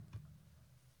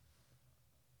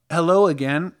Hello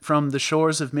again from the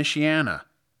shores of Michiana.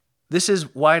 This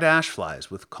is White Ash Flies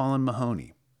with Colin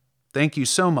Mahoney. Thank you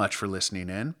so much for listening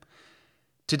in.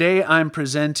 Today I'm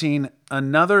presenting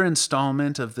another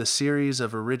installment of the series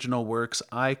of original works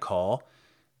I call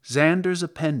Xander's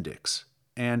Appendix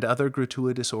and Other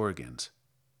Gratuitous Organs.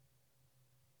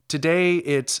 Today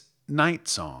it's Night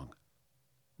Song,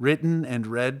 written and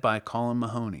read by Colin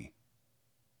Mahoney.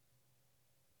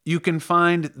 You can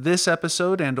find this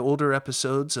episode and older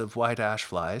episodes of White Ash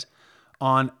Flies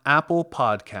on Apple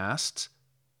Podcasts,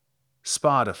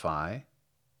 Spotify,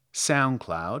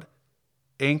 SoundCloud,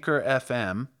 Anchor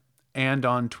FM, and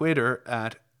on Twitter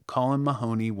at Colin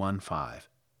Mahoney15.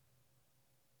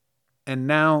 And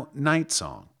now, Night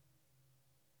Song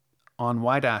on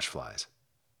White Ash Flies.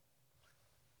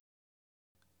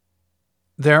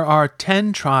 There are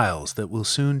 10 trials that will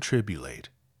soon tribulate,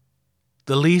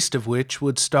 the least of which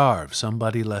would starve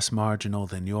somebody less marginal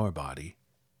than your body,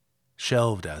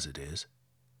 shelved as it is.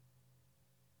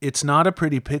 It's not a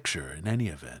pretty picture in any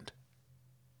event.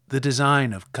 The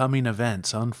design of coming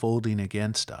events unfolding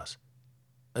against us,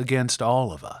 against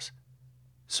all of us,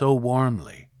 so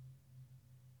warmly,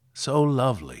 so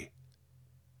lovely,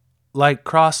 like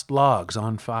crossed logs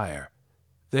on fire,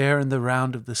 there in the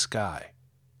round of the sky.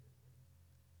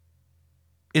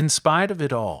 In spite of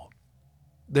it all,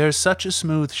 there's such a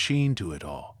smooth sheen to it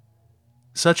all,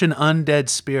 such an undead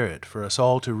spirit for us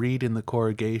all to read in the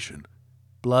corrugation,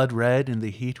 blood red in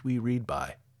the heat we read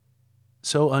by,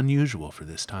 so unusual for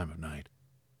this time of night.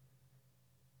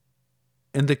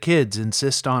 And the kids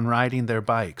insist on riding their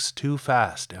bikes too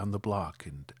fast down the block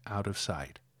and out of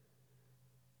sight.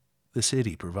 The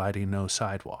city providing no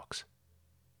sidewalks,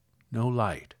 no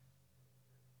light.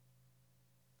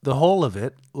 The whole of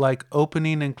it like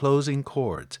opening and closing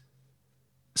chords,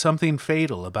 something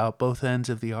fatal about both ends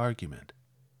of the argument.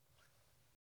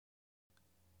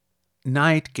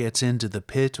 Night gets into the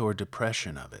pit or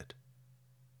depression of it,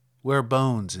 where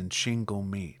bones and shingle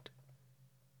meet,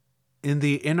 in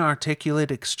the inarticulate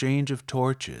exchange of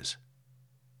torches,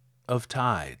 of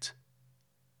tides,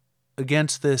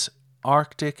 against this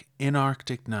arctic,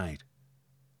 inarctic night,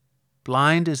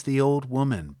 blind as the old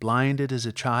woman blinded as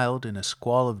a child in a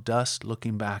squall of dust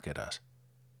looking back at us,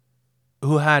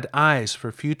 who had eyes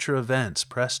for future events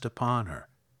pressed upon her,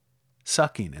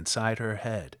 sucking inside her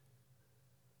head,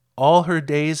 all her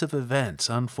days of events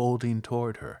unfolding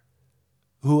toward her,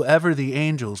 whoever the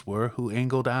angels were who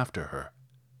angled after her,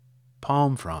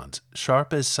 palm fronds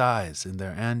sharp as scythes in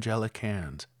their angelic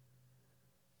hands,